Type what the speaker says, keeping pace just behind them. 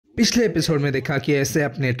पिछले एपिसोड में देखा कि ऐसे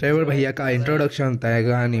अपने ट्रेवर भैया का इंट्रोडक्शन होता है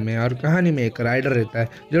कहानी में, और कहानी में एक राइडर रहता है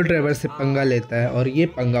जो ट्रेवर से पंगा लेता है, और ये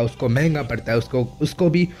पंगा उसको महंगा पड़ता है, उसको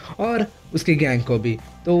भी और उसके गैंग को भी।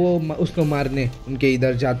 तो वो उसको मारने उनके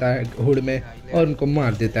इधर जाता है हुड में और उनको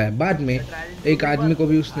मार देता है। बाद में एक आदमी को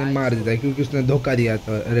भी उसने मार देता है क्योंकि उसने धोखा दिया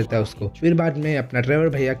रहता है उसको। फिर बाद में अपना ट्रेवर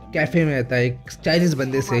भैया कैफे में रहता है एक चाइनीज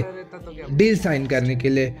बंदे से डील साइन करने के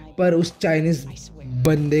लिए, पर उस चाइनीज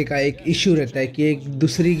बंदे का एक इशू रहता है कि एक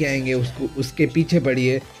दूसरी गैंग है उसको उसके पीछे पड़ी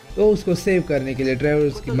है। तो उसको सेव करने के लिए ट्रेवर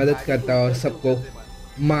उसकी मदद करता है और सबको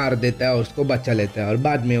मार देता है और उसको बचा लेता है, और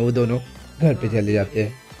बाद में वो दोनों घर पे चले जाते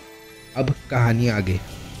हैं। अब कहानी आगे।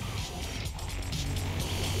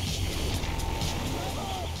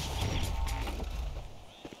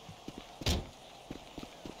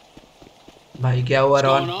 भाई क्या हुआ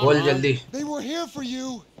रॉन? बोल जल्दी।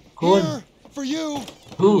 कौन? Who?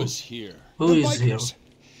 Who is here?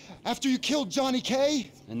 After you killed Johnny K?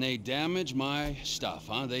 And they damage my stuff,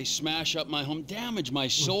 huh? They smash up my home, damage my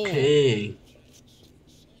soul. Okay.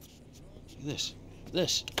 This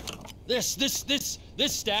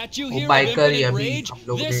statue here of biker he Infinite अभी Rage, हम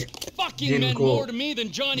लोग this ने fucking meant more to me than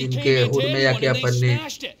Johnny K जिनके meant hood to में anyone, जाके and they अपन ने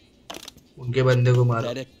smashed it. उनके बंदे को मारा।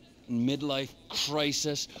 Pathetic midlife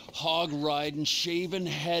crisis, hog riding, shaven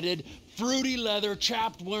headed, fruity leather,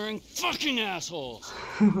 chapped wearing fucking assholes.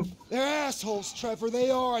 They're assholes, Trevor. They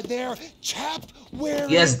are. They're chapped wearing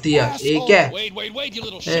Yes, Dia. assholes. एक है। Wait, you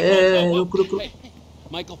little shit. रुक। Hey,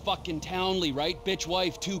 Michael fucking Townley, right? Bitch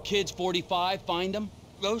wife, 2 kids, 45. Find them.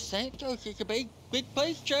 Los Santos is a big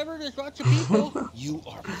place, Trevor. There's lots of people. You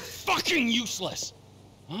are fucking useless.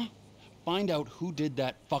 Huh? Find out who did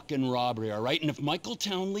that fucking robbery, all right? And if Michael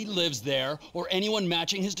Townley lives there or anyone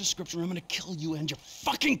matching his description, I'm gonna kill you and your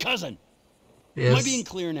fucking cousin. Yes. Am I being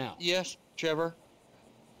clear now? Yes, Trevor.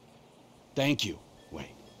 Thank you.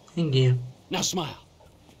 Wait. Thank you. Now smile.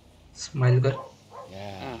 Smile कर।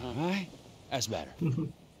 Yeah. All right. That's better.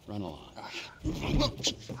 Run along.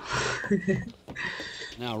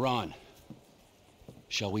 Now, Ron.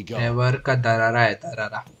 Shall we go? Trevor का दरारा है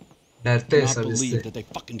दरारा। डरते हैं I सब cannot इससे। believe that they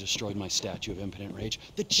fucking destroyed my statue of Infinite Rage.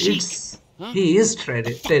 The cheek. Huh? He is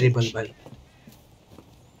terrible भाई।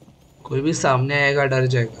 कोई भी सामने आएगा डर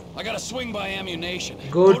जाएगा। I gotta swing by ammunition.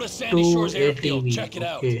 Go to Sandy to Shores Airfield. ATV. Check it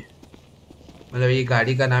out. Okay. मतलब ये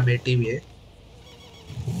गाड़ी का नाम ATV है।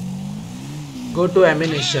 Go to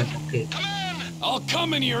ammunition. Okay. I'll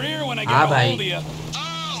come in your ear when I get हाँ a भाई। hold of you.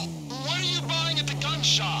 Oh, what are you buying at the gun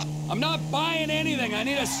shop? I'm not buying anything. I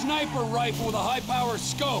need a sniper rifle with a high-power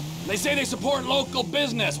scope. They say they support local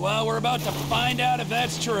business. Well, we're about to find out if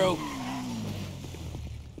that's true.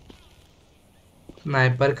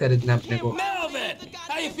 Sniper खरीदना अपने को। Melvin,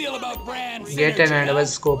 how you feel about brand Get an synergy, advanced huh?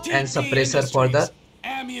 scope and TP suppressor for the Industries.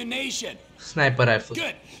 Ammunition. sniper rifle.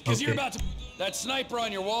 Good, because you're Okay. about to. That sniper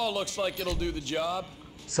on your wall looks like it'll do the job.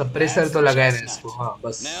 Suppressor तो लगाया नहीं इसको। हाँ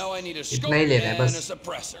बस Now I need a इतना ही scope लेना है and a बस।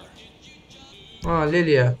 suppressor. हाँ ले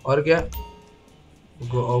लिया और क्या।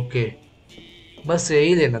 गो ओके बस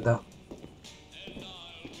यही लेना था।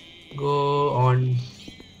 Go on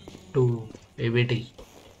to ABT।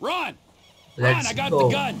 Ron! Ron, Let's I got go. the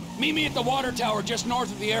gun. Meet me at the water tower just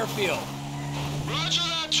north of the airfield. Roger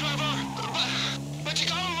that, Trevor. But you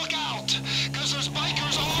gotta look out, because there's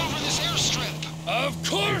bikers all over this airstrip. Of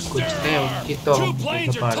course कुछ there नहीं, are! उनकी तो 2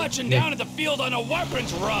 planes are par touching ले। down at the field on a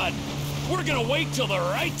weapons run. We're gonna wait till the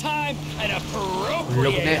right time and उन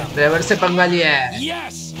लोग ने appropriate them. Driver से पंगा लिया है।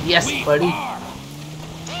 Yes, Yes, we buddy. are.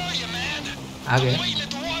 Where are you, man? आ गए। Waiting at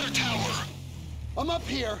the water tower. I'm up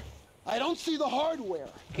here. I don't see the hardware.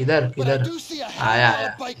 किधर But I किधर do see a आया hell आया of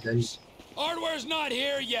इधर ही। bikers. Hardware's not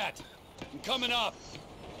here yet. I'm coming up.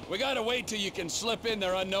 We gotta wait till you can slip in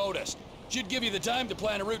there unnoticed. Should give you the time to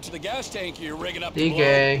plan a route to the gas tank you're rigging up to ठीक blow.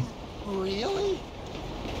 है। Really?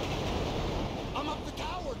 I'm up the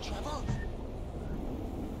tower, Trevor.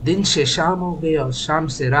 दिन से शाम हो गई और शाम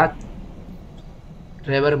से रात।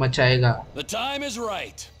 Trevor मचाएगा। The time is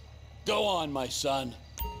right. Go on, my son.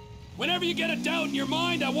 Whenever you get a doubt in your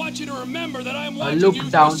mind, I want you to remember that I'm watching Look you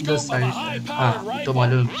through down the the scope of a side। high-powered हाँ तो rifle.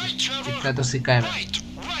 मालूम Right, Trevor. इतना तो सिखा है मैं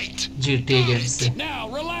Right. GTA game से। Now,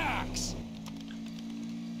 relax.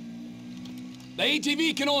 The ATV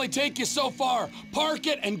can only take you so far. Park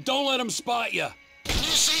it and don't let them spot you. Can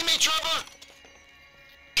you see me, Trevor?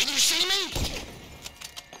 Can you see me?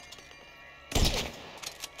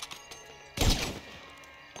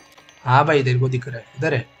 हाँ भाई तेरे को दिख रहा है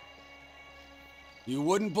इधर है। You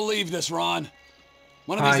wouldn't believe this, Ron.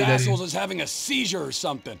 One of हाँ, these इधर ही। assholes is having a seizure or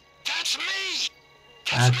something. That's me.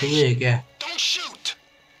 हाँ तू है क्या? Don't shoot.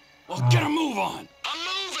 Well, get a move on. I'm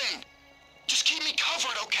moving. Just keep me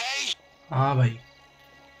covered, okay? हाँ भाई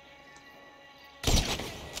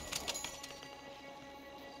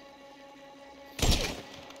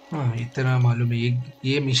हाँ इतना मालूम है,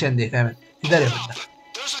 ये मिशन देखा है मैंने। इधर है बंदा,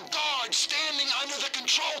 There's a guard standing under the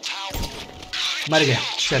control tower. मर गया।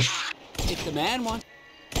 चल If the man wants,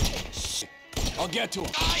 I'll get to him.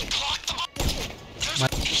 I clocked them up.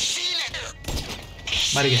 He's seen it.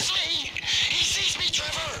 मर गया। He sees me,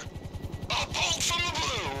 Trevor. A bolt from the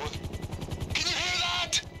blue. Can you hear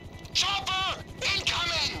that? Chopper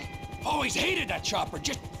incoming. Always hated that chopper.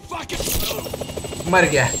 Just fucking. मर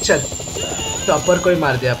गया। चल topper को ही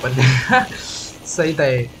मार दिया अपन ने। सही था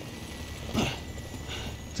ये।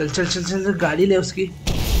 चल चल चल चल गाड़ी ले उसकी।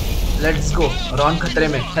 Let's go. रॉन खतरे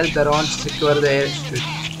में। Help the Ron secure the air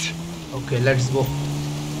street. Okay let's go.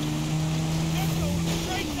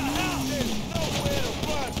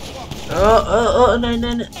 नहीं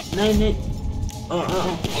नहीं नहीं नहीं।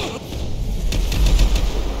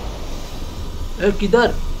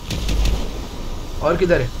 किधर और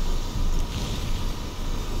किधर है?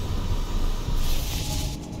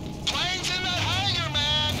 Plane's in that hangar,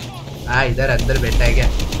 man. हाँ इधर अंदर बैठा है क्या?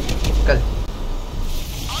 कल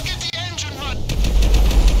I'll get the engine run.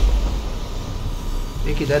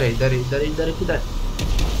 ये किधर है? इधर इधर इधर किधर?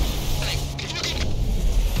 Hey, if you can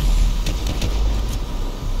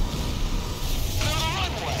clear the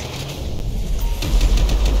runway.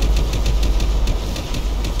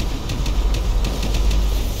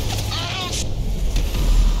 I don't see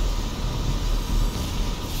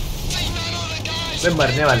none of the guys. मैं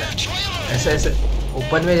मरने वाला है। ऐसे ऐसे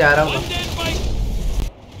ओपन में जा रहा हूँ। One dead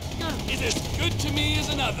biker is as good to me as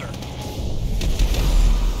another.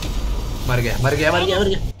 मर गया मर गया मर गया मर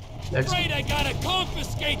गया। Let's Afraid I gotta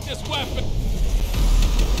confiscate this weapon.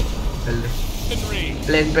 चल रहे Ring.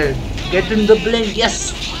 प्लेन पे। Get in the plane. Yes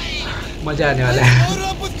मजा आने वाला है। Load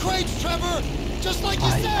up with crates, Trevor. Just like you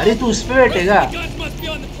भाई, said. अरे तू उस पे बैठेगा? The guns must be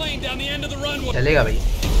on the plane down the end of the runway. चलेगा भाई,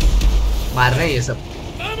 मारना है ये सब।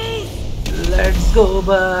 Vamos! Let's go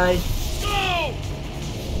bye. Go!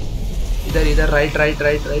 इधर इधर राइट राइट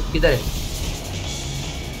राइट राइट किधर है?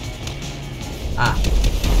 हाँ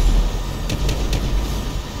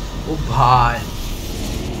ओ भाई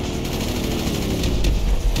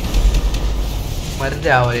मर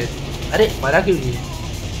जा। और ये अरे मरा क्यों नहीं?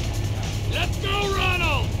 Let's go,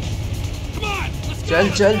 Ronald! Come on, let's go! चल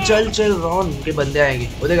चल चल चल रॉन के बंदे आएंगे।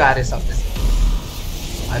 वो देख आ रहे सामने से।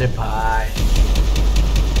 अरे भाई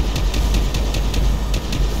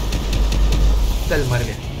चल मर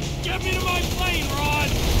गए Get me to my plane, Ron!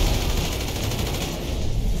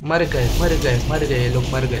 मर गए मर गए मर गए लोग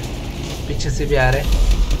मर गए। पीछे से भी आ रहे,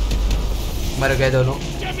 मर गए दोनों।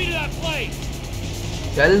 Get me to that plane!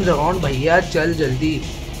 चल रॉन भैया चल जल्दी।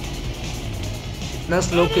 इतना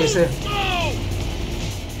स्लो कैसे? Go!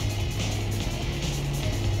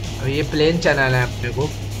 अभी ये प्लेन चलाना है अपने को।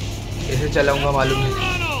 कैसे चलाऊंगा मालूम Go, नहीं। Ronald!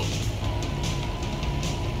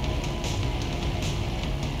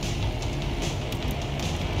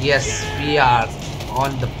 Yes we are on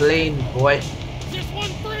the plane boy. This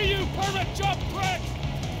one for you, perfect jump trick!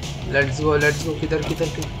 Let's go किधर किधर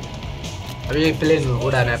किधर? अभी एक प्लेन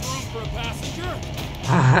उड़ाना है। Room for a passenger?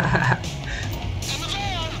 In the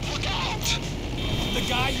van, look out. The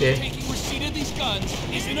guy Okay. who's taking receipt of these guns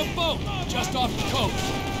is in a boat just off the coast.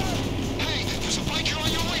 Hey, there's a biker on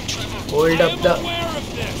your wing, Trevor. Hold I up am the. aware of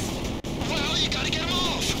this. Well, you gotta get him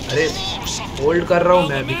off. अरे Or something. Hold कर रहा हूँ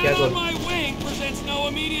While मैं the अभी, man क्या on करूँ? my wing presents no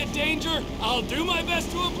immediate danger, I'll do my best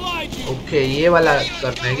to oblige you. Okay ये वाला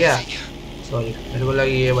करना है क्या? सॉरी मेरे को लगा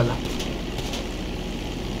ये वाला।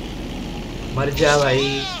 मर जा भाई।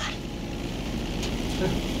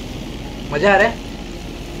 मजा आ रहा है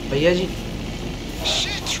भैया जी?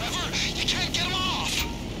 Shit, Trevor, you can't get him off.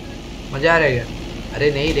 मजा आ रहा है क्या? अरे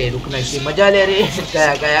नहीं रे रुकना, इसी मजा ले रही है।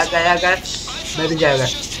 गया गया गया गया मैं भी जाएगा।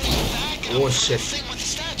 Just hitting the back of Oh, the shit. thing with the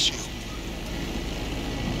statue.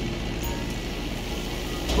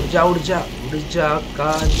 उड़ जा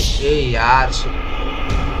कान। ए यार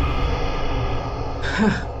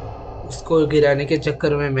उसको गिराने के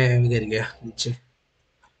चक्कर में मैं गिर गया नीचे।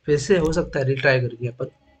 फिर से हो सकता है रिट्राई करके अपन।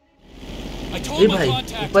 I Hey, told my bhai,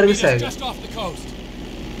 contact ऊपर to भी meet us side. just off the coast.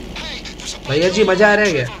 Hey, there's a भैया biker जी on मजा आ your रहा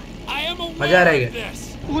है wing, क्या? Trevor. I am मजा आ रहा है aware of क्या? this.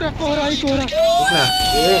 Pura कोहरा ही कोहरा. रुकना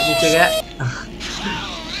ये नीचे गया। Oh,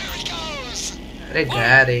 there he goes. अरे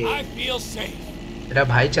गया रे, I feel safe. मेरा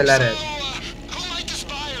भाई चला रहा है। So, who might this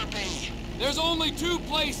buyer be? There's only two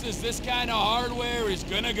places this kind of hardware is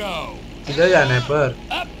gonna go. किधर जाना है पर?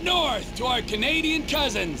 Up north to our Canadian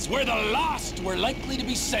cousins, where the lost were likely to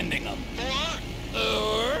be sending them.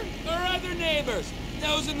 Or our other neighbors,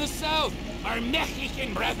 those in the south, our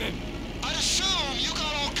Mexican brethren. I'd assume you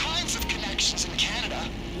got all kinds of connections in Canada.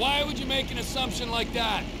 Why would you make an assumption like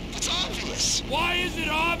that? It's obvious. Why is it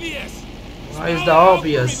obvious? Why is the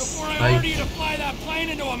obvious? भाई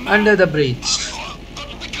under the bridge.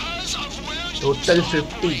 Total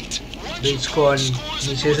 50. Bridge को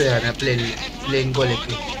नीचे से जाना है plane को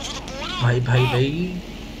लेके। भाई भाई भाई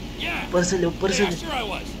ऊपर से ले ऊपर से ले।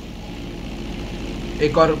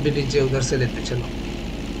 एक और भी नीचे उधर से लेते चलो।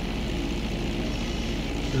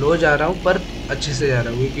 लो जा रहा हूँ पर अच्छे से जा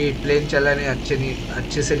रहा हूँ क्योंकि प्लेन चलाने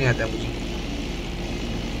अच्छे से नहीं आता मुझे।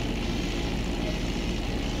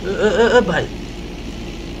 भाई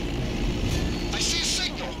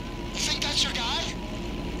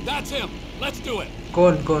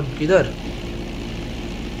कौन कौन किधर?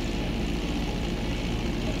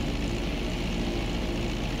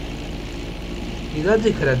 किधर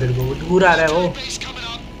दिख रहा है तेरे को? दूर आ रहा है वो।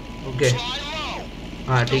 ओके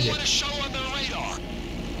हाँ ठीक है।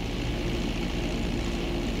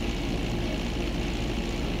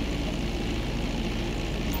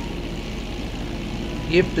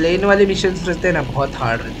 ये प्लेन वाले मिशंस रहते हैं ना बहुत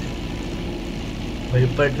हार्ड रहते हैं। वहीं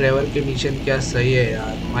पर ट्रेवर के मिशन क्या सही है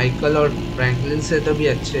यार। माइकल और फ्रैंकलिन से तो भी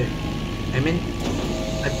अच्छे आई मीन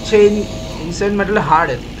अच्छे इनसे मतलब हार्ड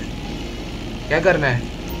है। तुम्हें क्या करना है?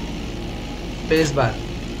 Space bar.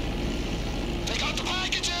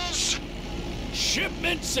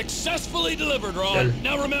 Shipment successfully delivered, Ron.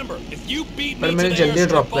 Now remember, if you beat me पर मैंने to the जल्दी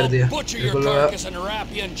ड्रॉप airstrip, कर दिया। I'll butcher your carcass and wrap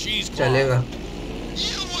you in cheesecloth. चलेगा।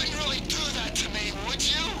 You wouldn't really do that to me, would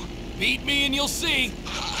you? Beat me and you'll see.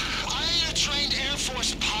 I ain't a trained Air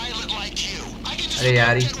Force pilot like you. I can just अरे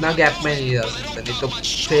यार इतना gap में नहीं जा सकता नहीं तो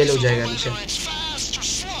फेल हो जाएगा मिशन।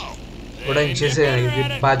 थोड़ा नीचे से क्योंकि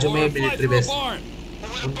बाजू में मिलिट्री बेस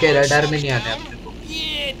उनके रडार में नहीं आते अपने को।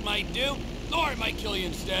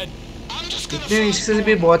 इतने नीचे से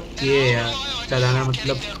भी बहुत किए यार चलाना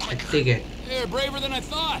मतलब ठीक है।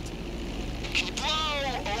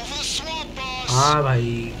 हाँ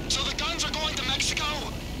भाई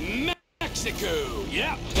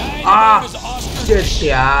शिट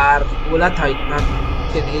यार बोला था इतना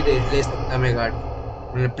नीचे नहीं ले सकता मैं गाड़ी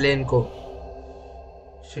मैंने प्लेन को।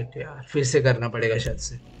 शिट यार फिर से करना पड़ेगा शायद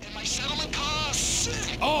से।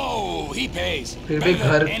 फिर भी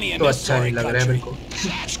घर तो अच्छा नहीं लग रहा है मेरे को।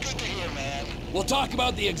 We'll talk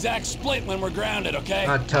about the exact split when we're grounded, okay?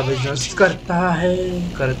 अच्छा बिजनेस करता है।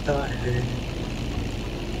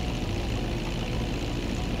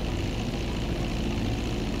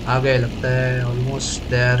 आ गए लगता है ऑलमोस्ट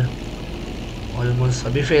देयर। ऑलमोस्ट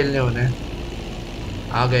अभी फेल नहीं होने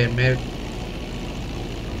आ गए। मैं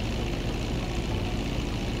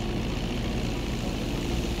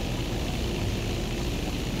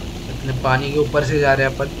अपने पानी के ऊपर से जा रहे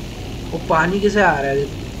हैं अपन। वो पानी कैसे आ रहा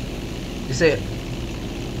है? जैसे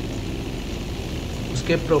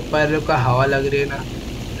उसके प्रोपेलर का हवा लग रही है ना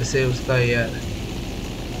जैसे उसका यार।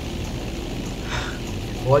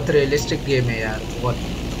 बहुत रियलिस्टिक गेम है यार बहुत।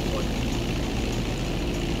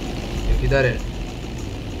 किधर है?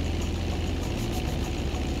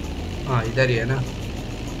 हाँ इधर ही है ना।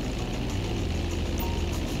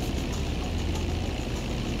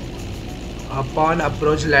 Upon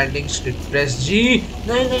approach landing street press जी।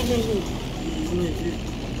 नहीं नहीं नहीं नहीं।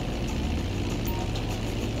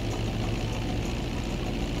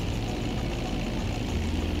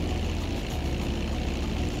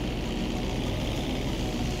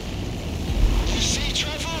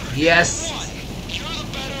 Yes. You're the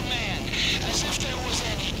better man, as if there was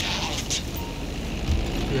any doubt.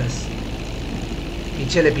 Yes.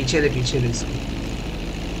 पीछे ले इसको।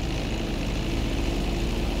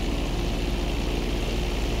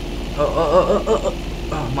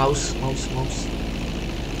 माउस।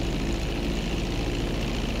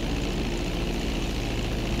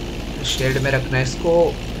 शेड में रखना है इसको।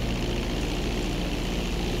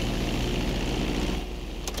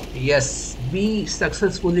 Yes, we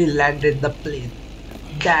successfully landed the plane.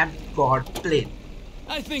 Damn God, plane.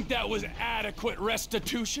 I think that was adequate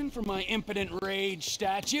restitution for my impotent rage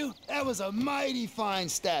statue. That was a mighty fine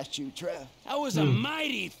statue, Trev. That was a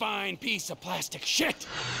mighty fine piece of plastic shit.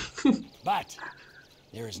 But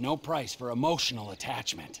there is no price for emotional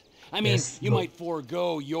attachment. I mean, Yes, you no. might forego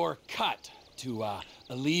your cut to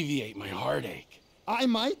alleviate my heartache. I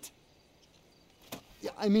might?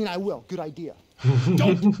 Yeah, I mean, I will. Good idea.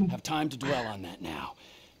 Don't have time to dwell on that now,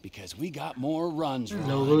 because we got more runs.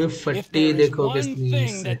 लोगों की If फट्टी there is देखो one कितनी thing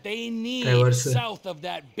इससे। that they need Trevor से। south of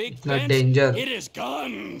that big इतना fence, danger। it is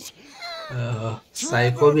guns.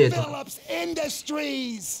 Psycho भी है तो। Phillips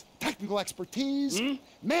Industries. Technical expertise,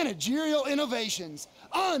 managerial innovations,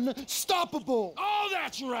 unstoppable. Oh,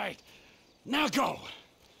 that's right. Now go.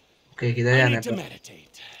 Okay किधर I जाना need to है?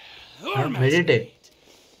 meditate. Or meditate.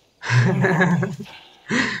 masturbate.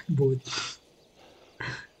 बहुत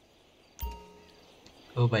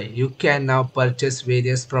Oh boy, you can now purchase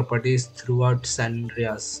various properties throughout San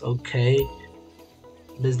Andreas. Okay.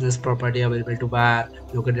 Business property available to buy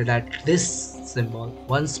located at this symbol.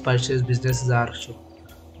 Once purchased, businesses are shown.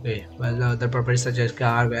 Okay, well, other properties such as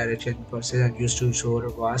car, garage, and purchase and used to show a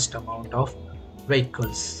vast amount of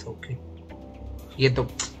vehicles. Okay.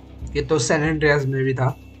 ये तो San Andreas में भी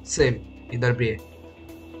था, same इधर भी है।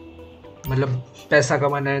 मतलब पैसा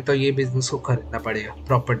कमाना है तो ये बिजनेस को खरीदना पड़ेगा,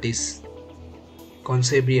 प्रॉपर्टीज कौन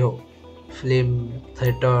से भी हो, film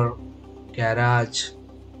theatre, garage,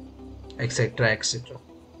 etcetera etcetera.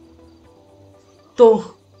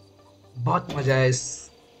 तो बहुत मजा है इस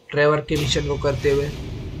ट्रेवर के मिशन को करते हुए।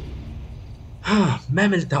 हाँ, मैं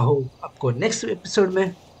मिलता हूँ आपको नेक्स्ट एपिसोड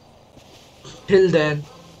में। टिल देन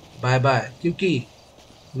बाय बाय, क्योंकि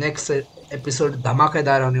नेक्स्ट एपिसोड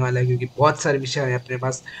धमाकेदार होने वाला है, क्योंकि बहुत सारे विषय हैं अपने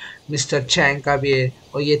पास। मिस्टर चैंग का भी है,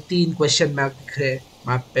 और ये 3 क्वेश्चन मार्क दिख रहे हैं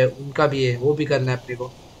मैप पे, उनका भी है, वो भी करना है अपने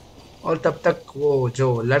को। और तब तक वो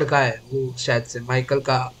जो लड़का है वो शायद से माइकल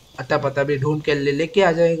का अता पता भी ढूंढ के लेके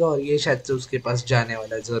आ जाएगा, और ये शायद से उसके पास जाने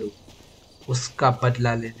वाला है ज़रूर, उसका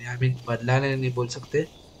बदला लेने। आई मीन बदला लेने नहीं बोल सकते,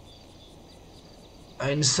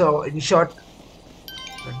 इन शॉर्ट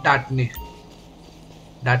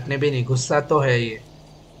डांटने भी नहीं, गुस्सा तो है, ये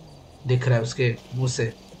दिख रहा है उसके मुंह से,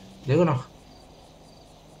 देखो ना।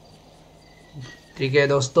 ठीक है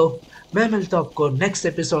दोस्तों, मैं मिलता हूँ आपको नेक्स्ट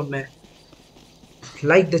एपिसोड में।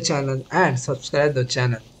 Like the channel and subscribe the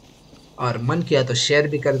channel, और मन किया तो शेयर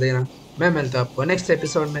भी कर देना। मैं मिलता हूँ आपको नेक्स्ट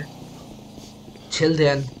एपिसोड में। Chill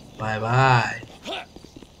then, bye bye.